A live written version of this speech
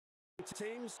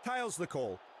teams. Tails the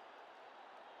call.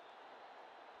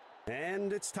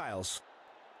 And it's tails.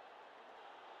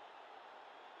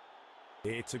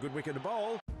 It's a good wicket to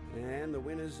bowl. And the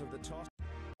winners of the toss.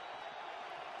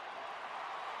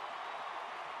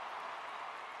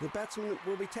 The batsmen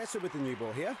will be tested with the new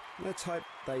ball here. Let's hope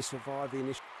they survive the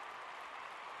initial.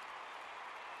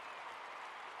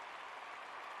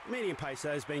 Medium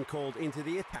pacer has been called into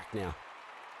the attack now.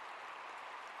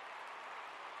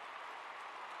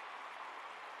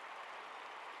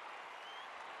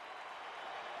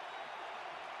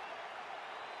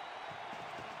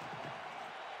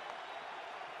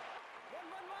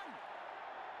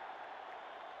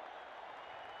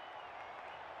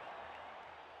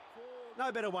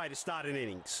 No better way to start an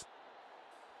innings.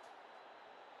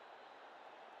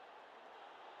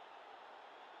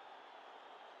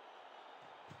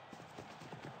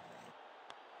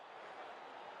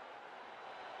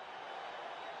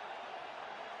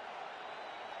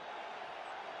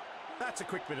 That's a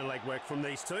quick bit of legwork from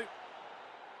these two.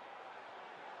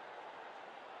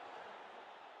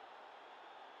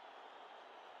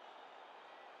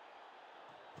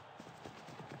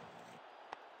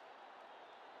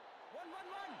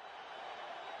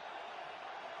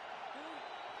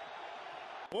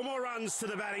 One more runs to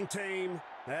the batting team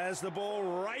as the ball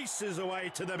races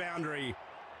away to the boundary.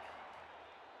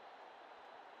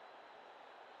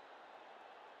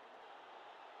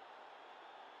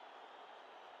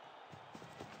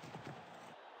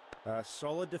 A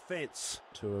solid defence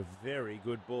to a very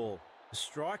good ball. The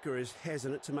striker is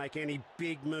hesitant to make any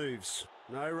big moves.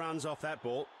 No runs off that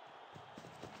ball.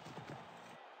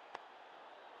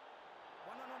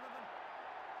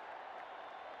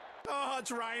 Oh,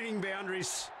 it's raining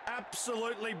boundaries.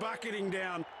 Absolutely bucketing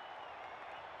down.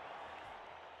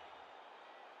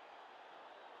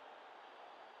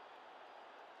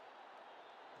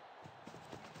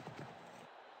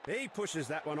 He pushes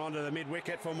that one onto the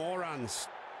mid-wicket for more runs.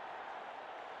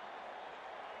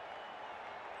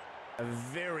 A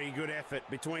very good effort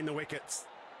between the wickets.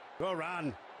 Well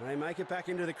run. They make it back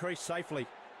into the crease safely.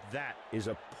 That is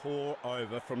a poor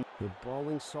over from the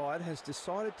bowling side has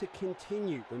decided to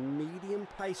continue the medium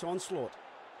pace onslaught.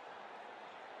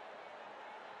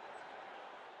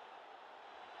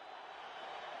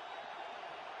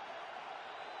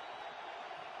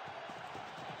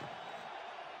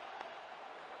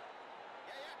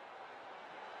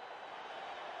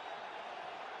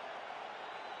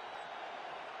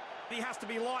 He has to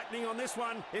be lightning on this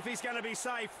one if he's going to be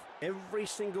safe. Every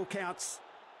single counts.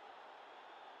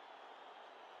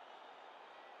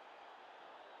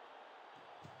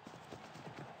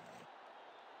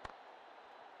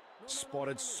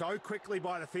 Spotted so quickly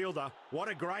by the fielder. What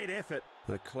a great effort.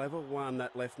 A clever one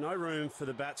that left no room for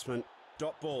the batsman.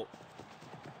 Dot ball.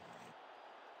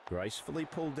 Gracefully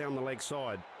pulled down the leg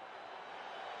side.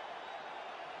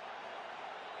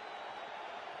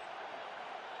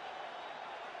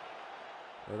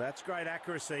 Well, that's great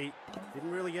accuracy.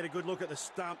 Didn't really get a good look at the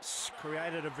stumps.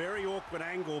 Created a very awkward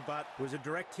angle, but was a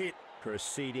direct hit.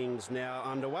 Proceedings now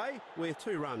underway with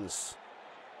 2 runs.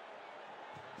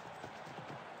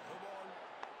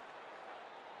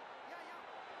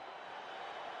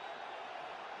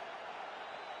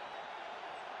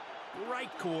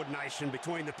 Great coordination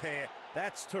between the pair.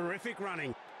 That's terrific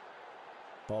running.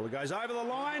 Bowler goes over the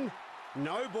line.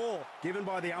 No ball given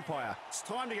by the umpire. It's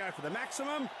time to go for the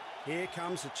maximum. Here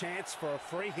comes a chance for a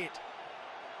free hit.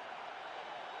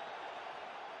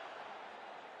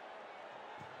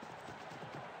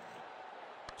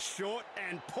 Short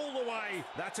and pulled away.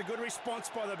 That's a good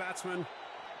response by the batsman.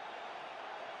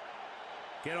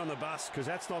 Get on the bus, because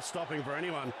that's not stopping for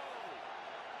anyone.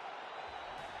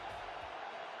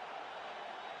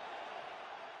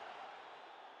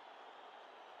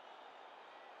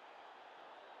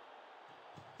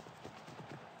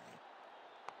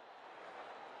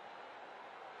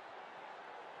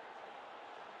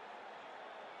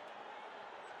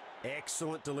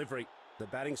 Excellent delivery. The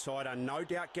batting side are no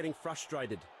doubt getting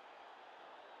frustrated.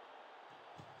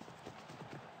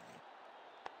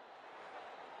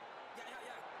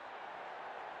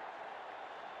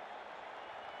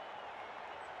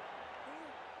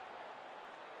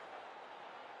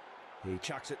 He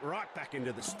chucks it right back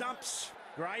into the stumps.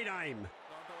 Great aim.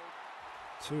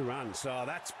 2 runs. Oh,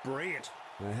 that's brilliant.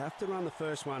 They have to run the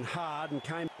first one hard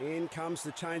and in comes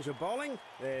the change of bowling.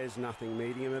 There's nothing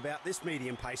medium about this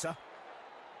medium pacer.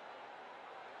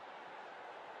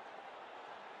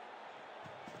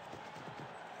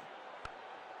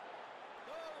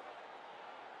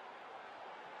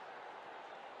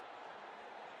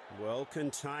 Well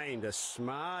contained, a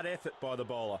smart effort by the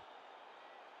bowler.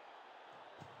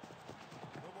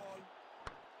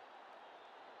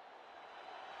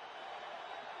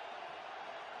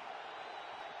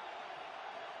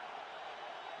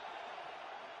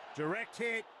 Direct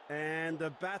hit, and the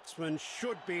batsman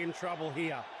should be in trouble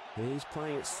here. He's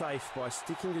playing it safe by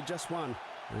sticking to just one.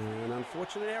 An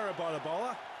unfortunate error by the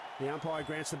bowler. The umpire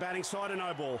grants the batting side a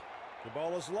no ball. The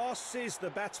bowler's loss is the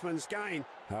batsman's gain.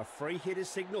 A free hit is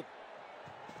signalled.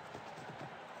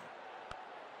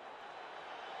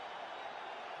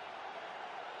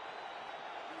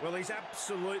 Well, he's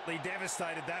absolutely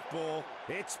devastated that ball.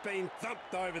 It's been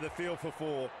thumped over the field for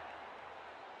four.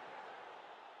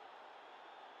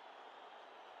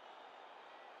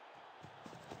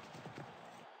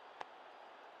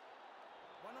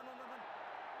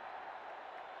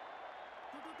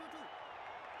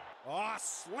 Oh,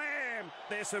 slam!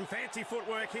 There's some fancy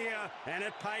footwork here, and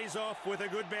it pays off with a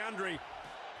good boundary.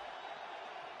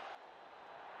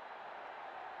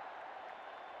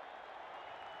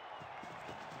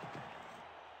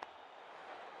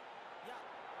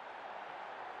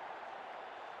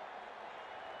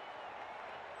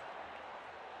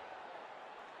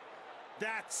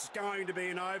 That's going to be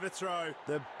an overthrow.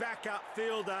 The backup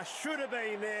fielder should have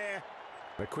been there.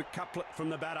 A quick couplet from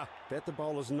the batter. Bet the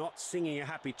bowler's not singing a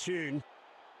happy tune.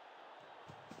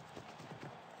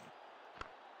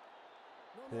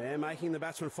 They're making the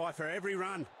batsman fight for every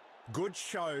run. Good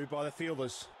show by the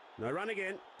fielders. No run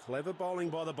again. Clever bowling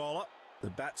by the bowler. The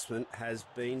batsman has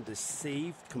been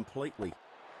deceived completely.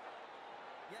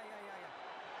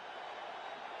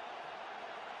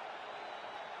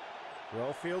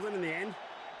 Well fielded in the end.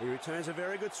 He returns a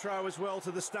very good throw as well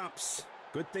to the stumps.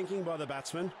 Good thinking by the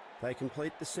batsman. They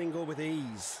complete the single with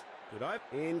ease. Good hope.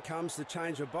 In comes the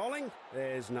change of bowling.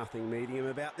 There's nothing medium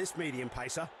about this medium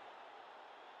pacer.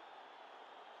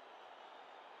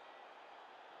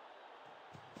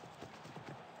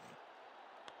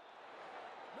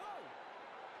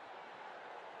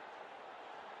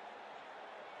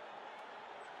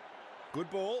 Good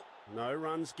ball. No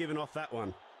runs given off that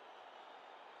one.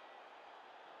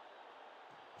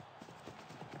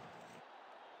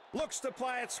 Looks to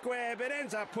play it square, but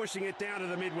ends up pushing it down to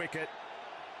the mid-wicket.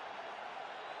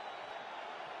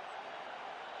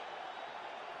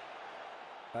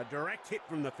 A direct hit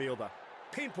from the fielder.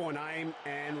 Pinpoint aim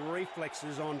and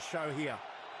reflexes on show here.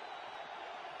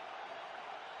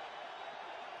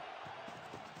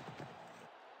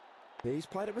 He's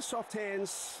played it with soft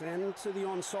hands and to the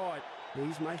onside.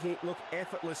 He's making it look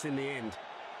effortless in the end.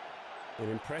 An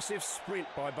impressive sprint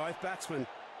by both batsmen.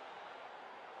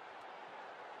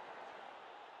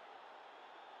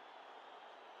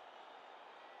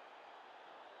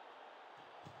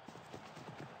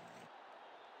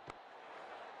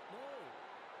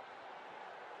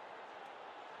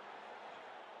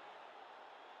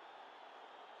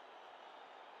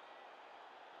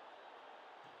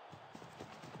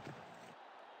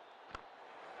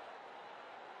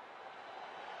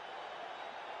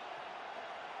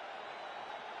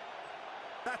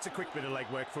 That's a quick bit of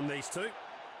legwork from these two.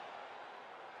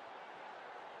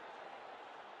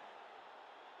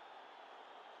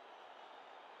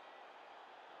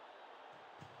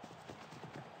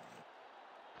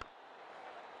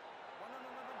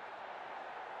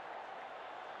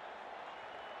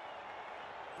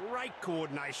 Great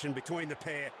coordination between the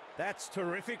pair. That's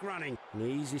terrific running. An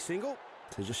easy single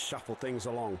to just shuffle things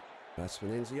along.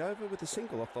 Batsman ends the over with a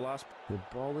single off the last. The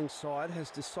bowling side has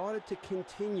decided to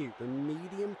continue the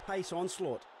medium pace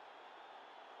onslaught.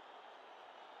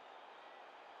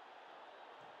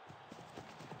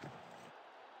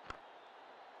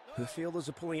 The fielders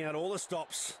are pulling out all the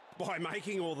stops by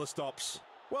making all the stops.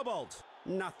 Well bowled,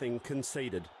 nothing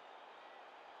conceded.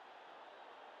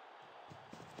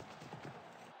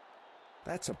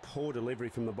 That's a poor delivery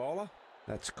from the bowler.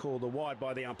 That's called a wide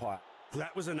by the umpire.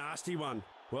 That was a nasty one.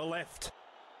 Well left.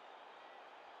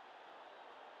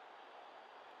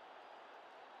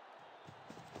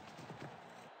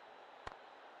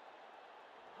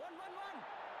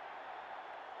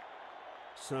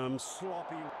 Some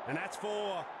sloppy, and that's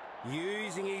four.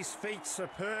 Using his feet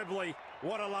superbly.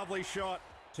 What a lovely shot.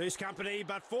 Two's company,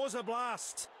 but four's a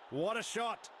blast. What a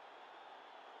shot.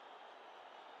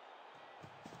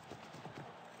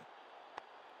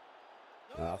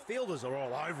 Fielders are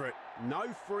all over it.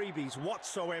 No freebies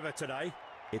whatsoever today.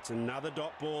 It's another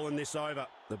dot ball in this over.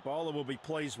 The bowler will be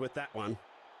pleased with that one.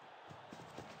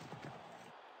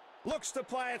 Looks to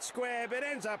play it square, but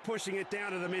ends up pushing it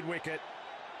down to the mid-wicket.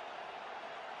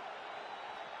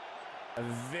 A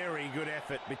very good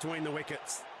effort between the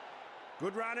wickets.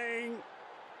 Good running.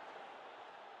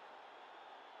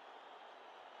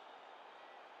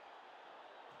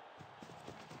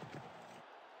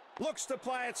 Looks to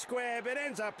play it square, but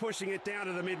ends up pushing it down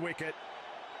to the mid-wicket.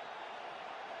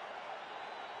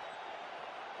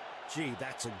 Gee,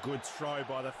 that's a good throw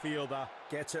by the fielder.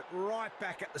 Gets it right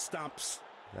back at the stumps.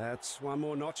 That's one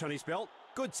more notch on his belt.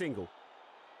 Good single.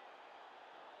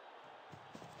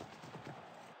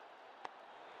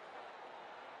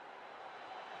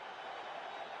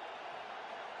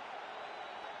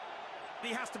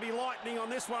 He has to be lightning on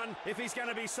this one if he's going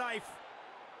to be safe.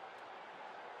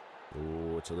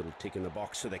 Oh, it's a little tick in the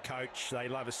box for the coach. They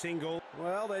love a single.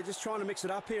 Well, they're just trying to mix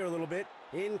it up here a little bit.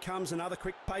 In comes another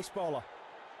quick pace bowler.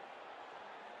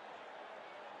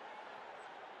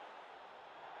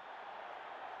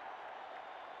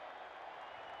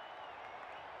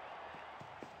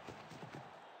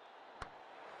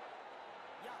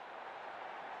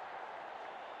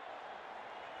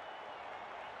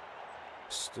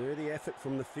 Sturdy effort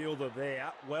from the fielder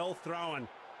there. Well thrown.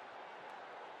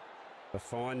 A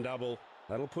fine double.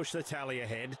 That'll push the tally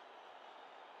ahead.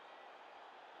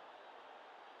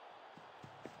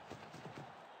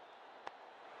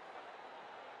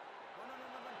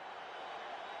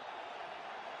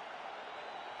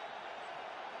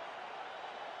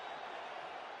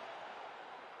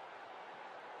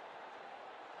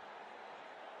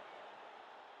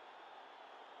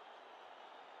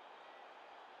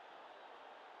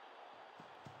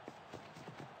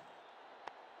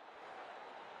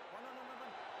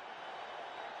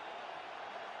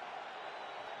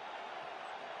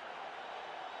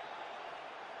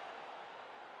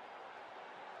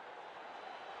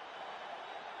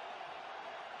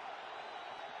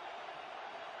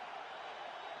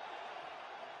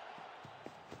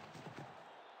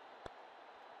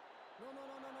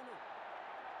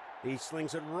 He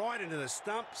slings it right into the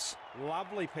stumps.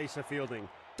 Lovely piece of fielding.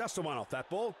 Just a one off that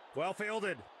ball. Well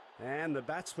fielded. And the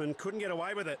batsman couldn't get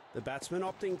away with it. The batsman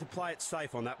opting to play it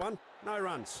safe on that one. No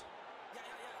runs.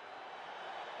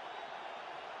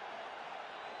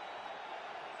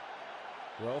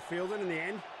 Well fielded in the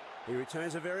end. He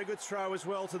returns a very good throw as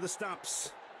well to the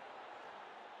stumps.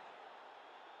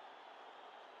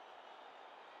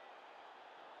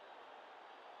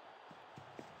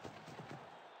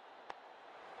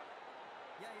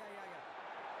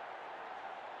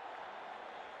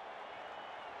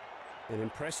 An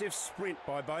impressive sprint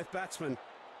by both batsmen.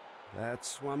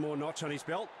 That's one more notch on his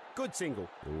belt. Good single.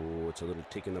 Oh, it's a little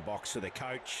tick in the box for the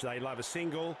coach. They love a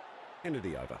single. End of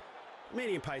the over.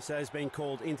 Medium pacer has been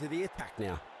called into the attack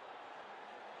now.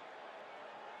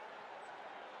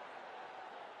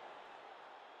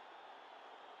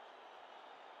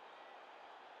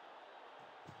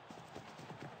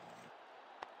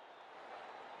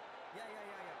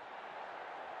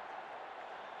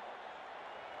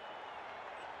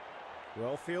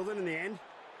 Well fielded in the end.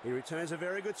 He returns a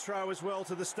very good throw as well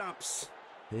to the stumps.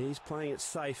 He's playing it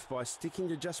safe by sticking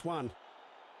to just one.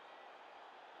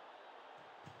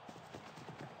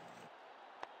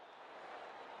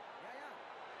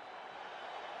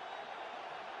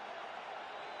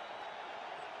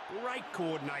 Great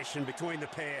coordination between the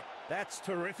pair. That's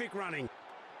terrific running.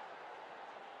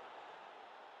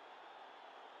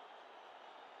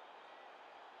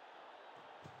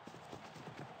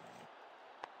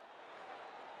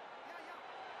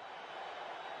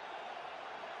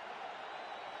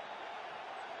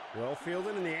 Well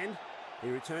fielded in the end. He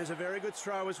returns a very good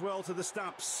throw as well to the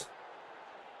stumps.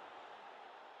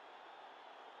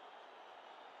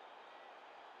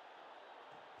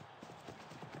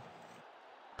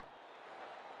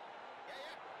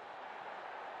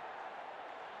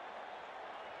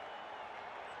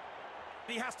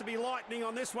 He has to be lightning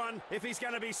on this one if he's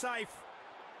going to be safe.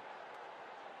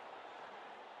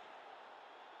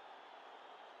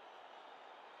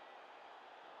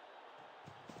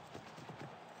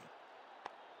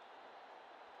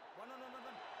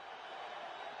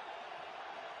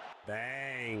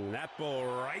 Bang! That ball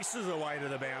races away to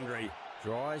the boundary.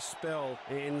 Dry spell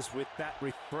ends with that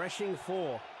refreshing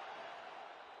four.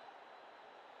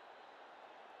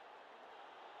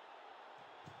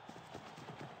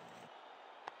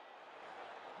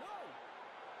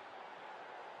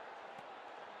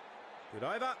 Good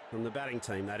over from the batting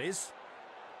team, that is.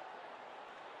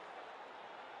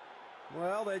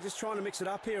 Well, they're just trying to mix it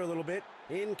up here a little bit.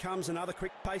 In comes another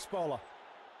quick pace bowler.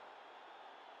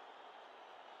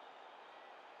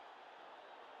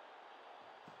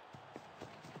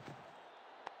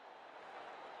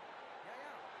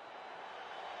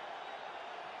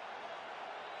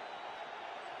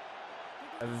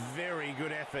 A very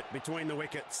good effort between the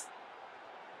wickets.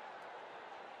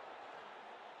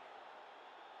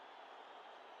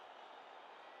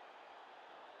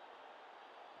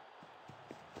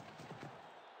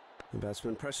 The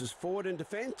batsman presses forward in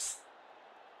defence.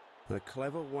 A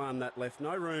clever one that left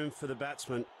no room for the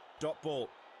batsman. Dot ball.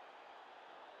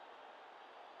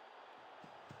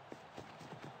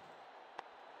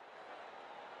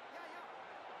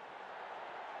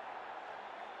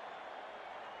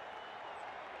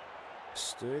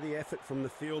 Sturdy effort from the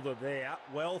fielder there.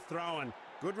 Well thrown.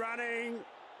 Good running.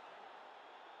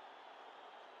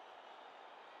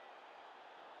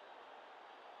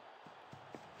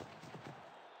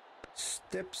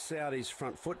 Steps out his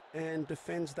front foot and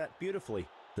defends that beautifully.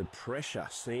 The pressure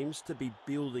seems to be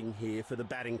building here for the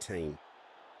batting team.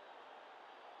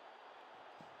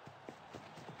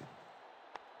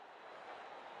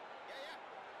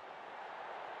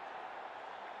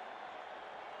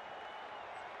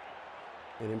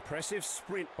 An impressive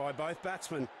sprint by both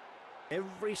batsmen.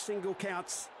 Every single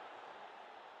counts.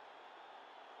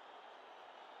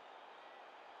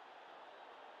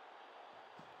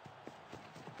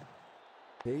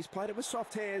 He's played it with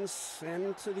soft hands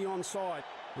and to the onside.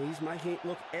 He's making it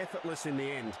look effortless in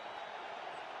the end.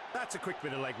 That's a quick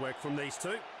bit of legwork from these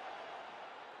two.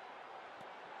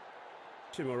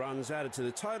 2 more runs added to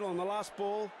the total on the last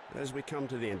ball as we come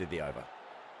to the end of the over.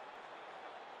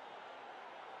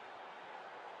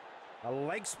 A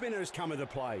leg spinner has come into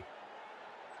play.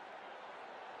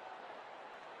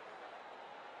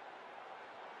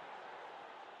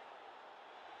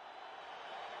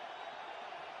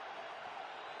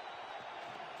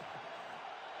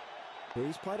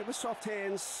 He's played it with soft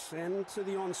hands and to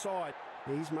the onside.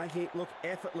 He's making it look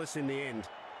effortless in the end.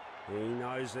 He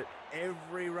knows that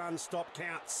every run stop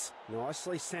counts.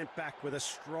 Nicely sent back with a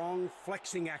strong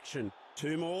flexing action.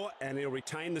 2 more and he'll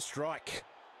retain the strike.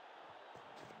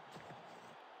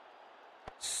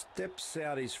 Steps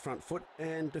out his front foot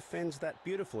and defends that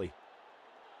beautifully.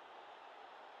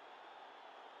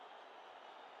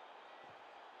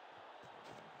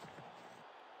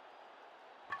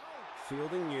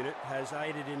 Fielding unit has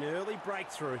aided in early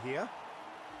breakthrough here.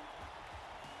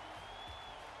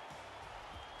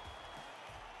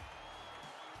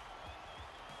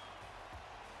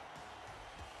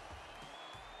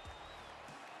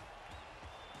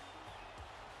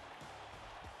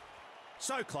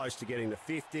 So close to getting the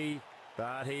 50,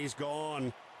 but he's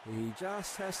gone. He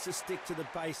just has to stick to the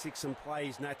basics and play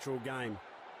his natural game.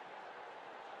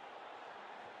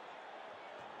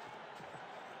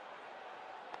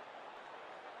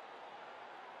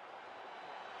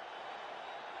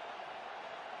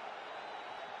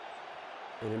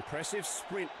 An impressive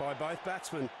sprint by both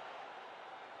batsmen.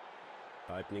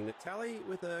 Opening the tally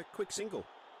with a quick single.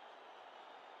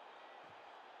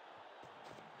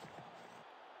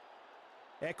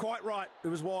 Yeah, quite right. It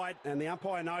was wide, and the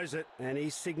umpire knows it, and he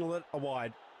signalled it a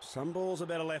wide. Some balls are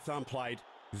better left unplayed.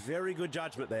 Very good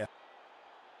judgment there.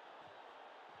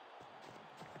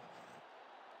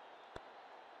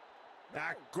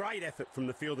 Great effort from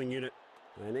the fielding unit.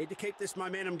 They need to keep this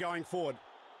momentum going forward.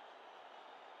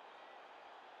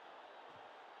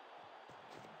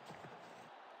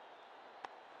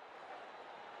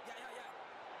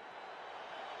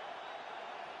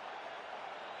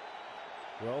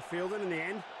 Well fielded in the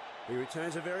end. He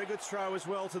returns a very good throw as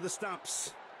well to the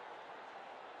stumps.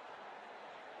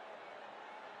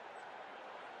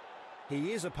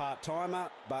 He is a part-timer,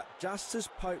 but just as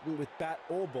potent with bat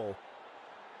or ball.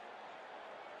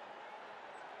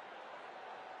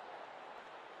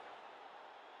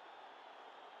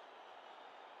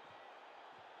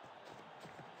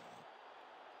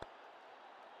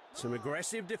 Some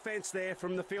aggressive defence there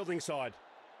from the fielding side.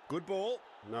 Good ball.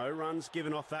 No runs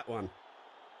given off that one.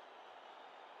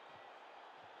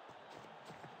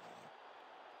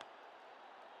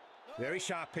 Very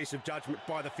sharp piece of judgment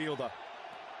by the fielder.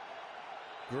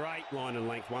 Great line and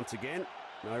length once again.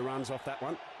 No runs off that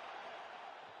one.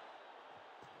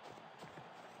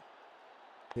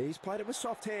 He's played it with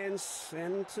soft hands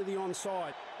and to the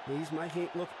onside. He's making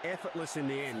it look effortless in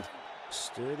the end.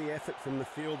 Sturdy effort from the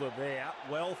fielder there.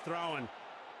 Well thrown.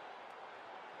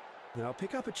 Now I'll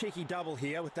pick up a cheeky double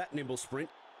here with that nimble sprint.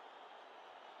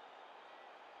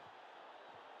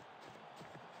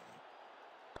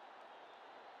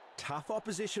 Tough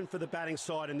opposition for the batting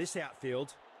side in this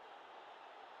outfield.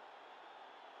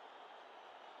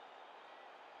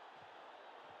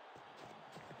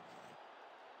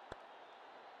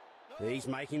 He's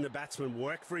making the batsman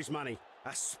work for his money.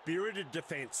 A spirited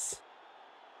defence.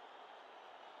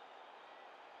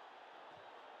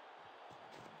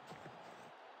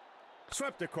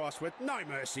 Swept across with no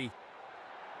mercy.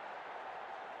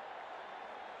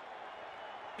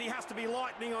 He has to be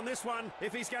lightning on this one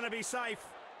if he's going to be safe.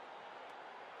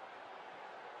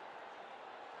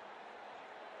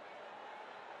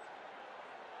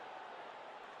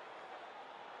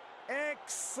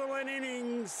 Excellent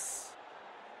innings.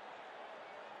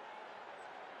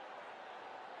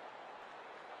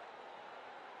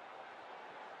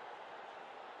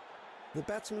 The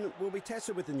batsman will be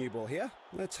tested with the new ball here.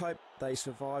 Let's hope they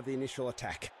survive the initial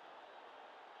attack.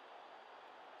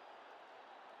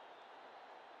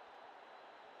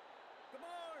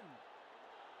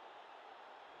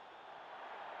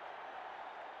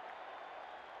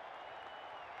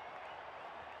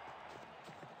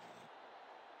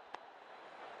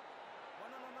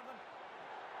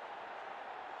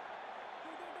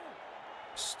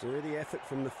 Sturdy effort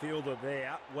from the fielder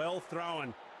there. Well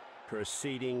thrown.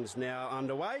 Proceedings now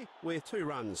underway with 2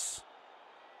 runs.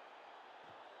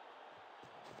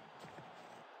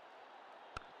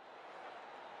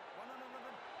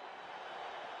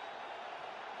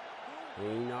 He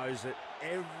knows that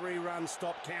every run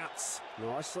stop counts.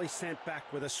 Nicely sent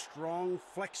back with a strong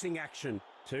flexing action.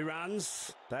 2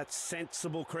 runs. That's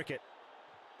sensible cricket.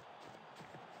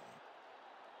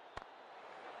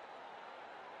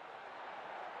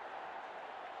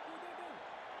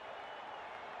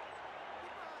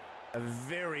 A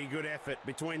very good effort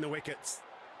between the wickets.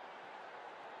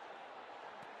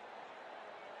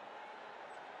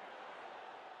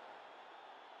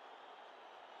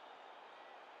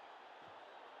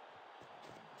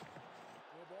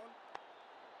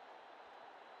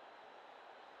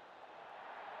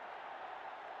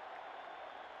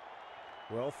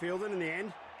 Well fielded in the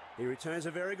end. He returns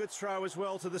a very good throw as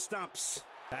well to the stumps.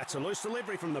 That's a loose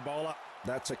delivery from the bowler.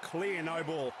 That's a clear no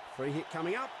ball. Free hit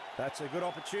coming up. That's a good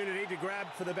opportunity to grab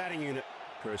for the batting unit.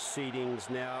 Proceedings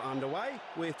now underway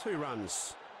with 2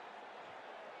 runs.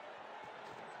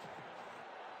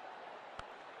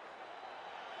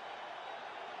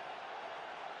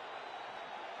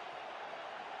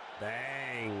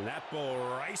 Bang! That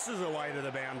ball races away to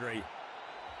the boundary.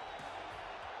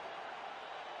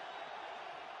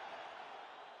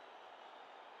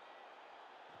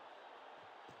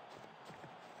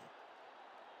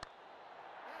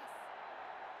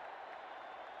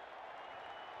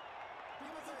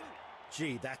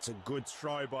 Gee, that's a good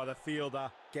throw by the fielder.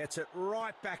 Gets it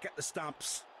right back at the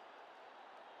stumps.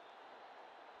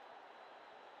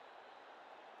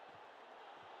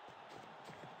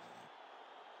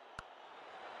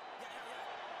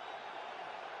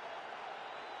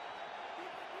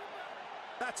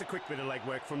 That's a quick bit of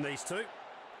legwork from these two.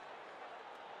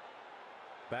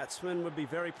 Batsman would be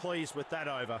very pleased with that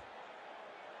over.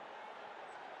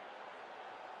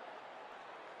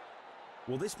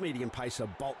 Will this medium pacer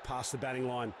bolt past the batting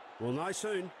line? We'll know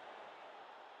soon.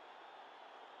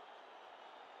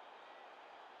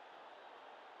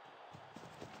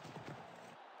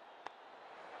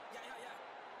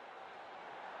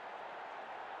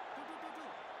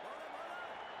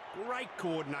 Great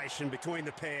coordination between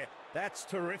the pair. That's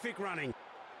terrific running.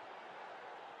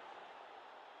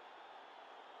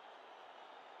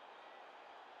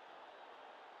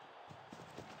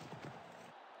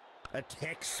 A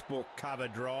textbook cover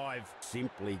drive.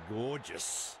 Simply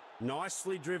gorgeous.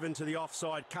 Nicely driven to the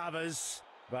offside covers,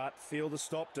 but fielder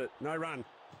stopped it. No run.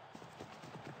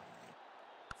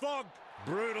 Flogged.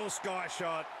 Brutal sky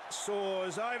shot.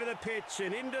 Soars over the pitch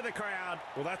and into the crowd.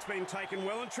 Well, that's been taken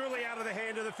well and truly out of the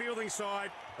hand of the fielding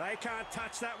side. They can't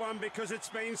touch that one because it's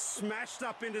been smashed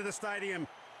up into the stadium.